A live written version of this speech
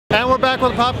And we're back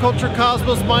with Pop Culture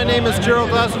Cosmos. My name is Gerald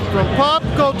Glasser from Pop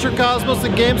Culture Cosmos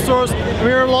and Game Source.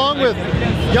 We're along with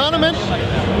Johnnemann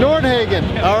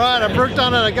Nordhagen. All right, I worked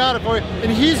on it, I got it for you. And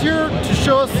he's here to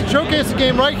showcase the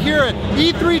game right here at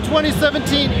E3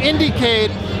 2017 IndieCade,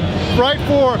 right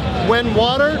for When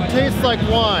Water Tastes Like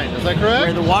Wine. Is that correct?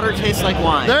 Where the water tastes like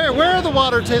wine. There, where the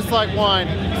water tastes like wine.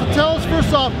 So tell us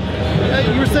first off,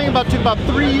 you were saying about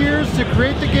 3 years to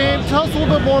create the game. Tell us a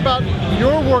little bit more about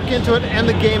your work into it and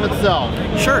the game itself.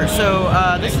 Sure, so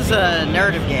this is a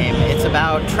narrative game. It's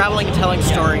about traveling and telling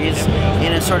stories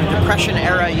in a sort of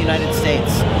Depression-era United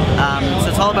States. So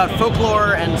it's all about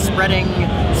folklore and spreading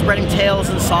tales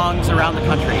and songs around the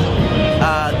country.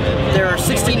 There are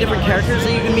 16 different characters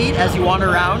that you can meet as you wander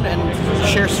around and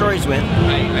share stories with.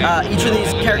 Each of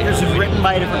these characters is written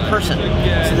by a different person.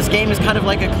 So this game is kind of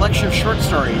like a collection of short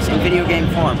stories in video game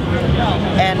form.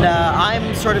 And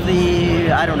I'm sort of the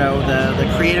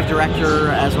creative director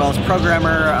as well as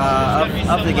programmer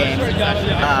of the game.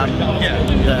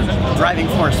 The driving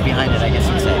force behind it, I guess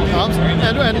you'd say.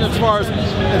 And as far as,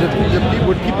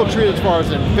 would people treat it as far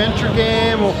as an adventure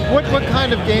game? Or what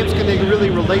kind of games can they really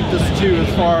relate this to as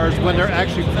far as when they're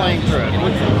actually playing through it?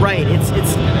 Right, it's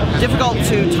difficult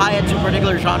to tie it to a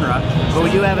particular genre, but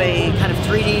we do have a kind of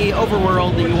 3D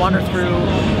overworld that you wander through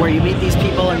where you meet these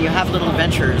people and you have little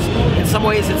adventures. In some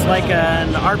ways it's like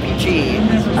an RPG,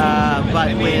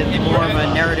 but with more of a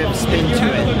narrative spin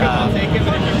to it.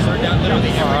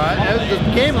 Alright, the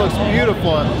game looks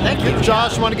beautiful. Thank you.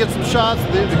 Josh, want to get some shots?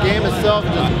 The game itself,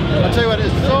 I'll tell you what,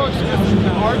 it's so expensive.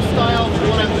 The art style,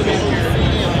 what I'm able to see.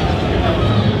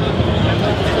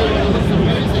 It looks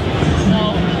amazing.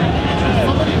 Now,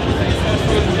 somebody who's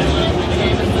interested in the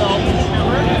game itself,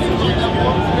 where can you find out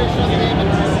more information on the game and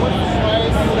what's the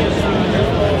price,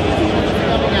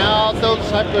 coming out, those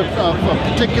type of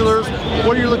particulars?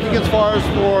 What are you looking as far as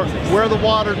for where the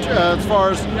water, as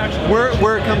far as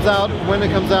where it comes out, when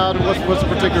it comes out, and what's the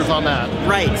particulars on that?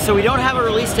 Right, so we don't have a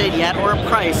release date yet or a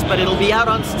price, but it'll be out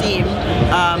on Steam,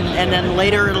 and then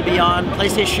later it'll be on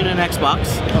PlayStation and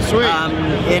Xbox. Oh, sweet.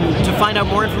 And to find out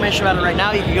more information about it right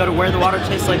now, you can go to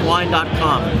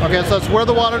wherethewatertasteslikeWine.com. Okay, so it's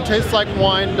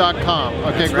wherethewatertasteslikeWine.com.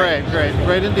 Okay, That's great, right.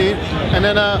 great indeed. And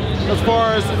then as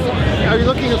far as, are you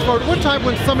looking as far as, what time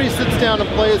when somebody sits down and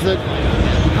plays it,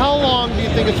 how long do you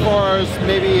think as far as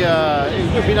maybe,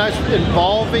 it would be nice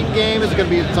involving game? Is it going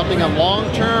to be something on long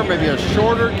term, maybe a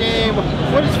shorter game?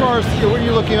 What as far as, what are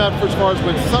you looking at for as far as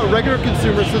when some regular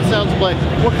consumer sits down to play,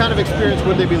 what kind of experience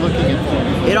would they be looking in for?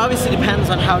 It obviously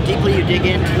depends on how deeply you dig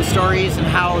into the stories and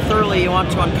how thoroughly you want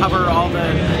to uncover all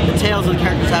the tales that the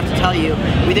characters have to tell you.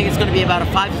 We think it's going to be about a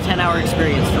 5 to 10 hour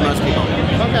experience for most people.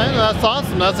 Okay, that's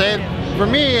awesome. That's it. For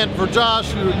me and for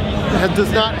Josh, who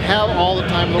does not have all the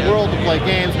time in the world to play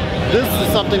games, this is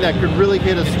something that could really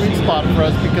hit a sweet spot for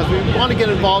us because we want to get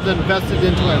involved and invested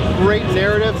into a great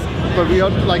narrative, but we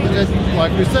don't, like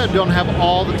we said, don't have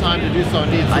all the time to do so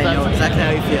indeed. So I know exactly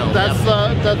how you feel. That's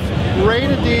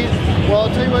great indeed. Well, I'll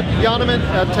tell you what, Johnnemann,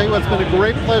 it's been a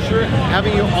great pleasure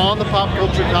having you on the Pop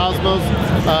Culture Cosmos,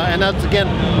 and that's again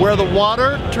where the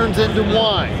water turns into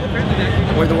wine.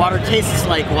 Where the water tastes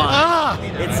like wine. Ah!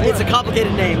 It's a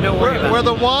complicated name. Don't worry about it. Where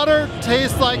the water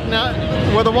tastes like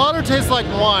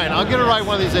wine. I'll get it right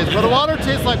one of these days. Where the water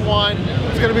tastes like wine.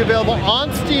 It's going to be available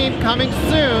on Steam coming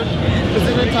soon. Is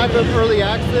it any type of early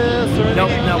access or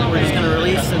anything? Nope, we're just going to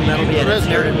release and that'll be it. It's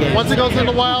narrative game. Once it goes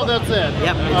into wild, that's it. Yep,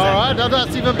 exactly. All right, now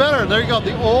that's even better. There you go,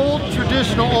 the old,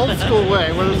 traditional, old school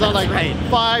way, where there's not like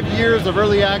 5 years of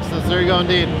early access. There you go,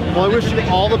 indeed. Well, I wish you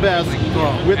all the best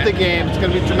with the game. It's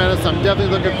going to be tremendous. I'm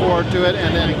definitely looking forward to it.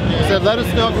 And then let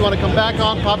us know if you want to come back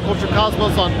on Pop Culture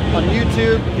Cosmos on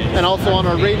YouTube and also on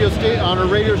our radio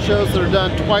shows that are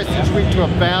done twice each week to a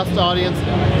vast audience.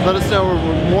 Let us know.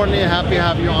 We're more than happy to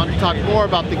have you on to talk more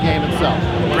about the game itself.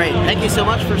 Great. Thank you so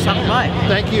much for stopping by.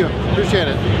 Thank you. Appreciate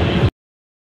it.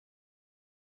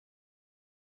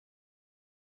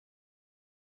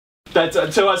 That's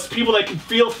to us people that can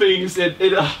feel things. It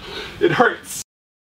hurts.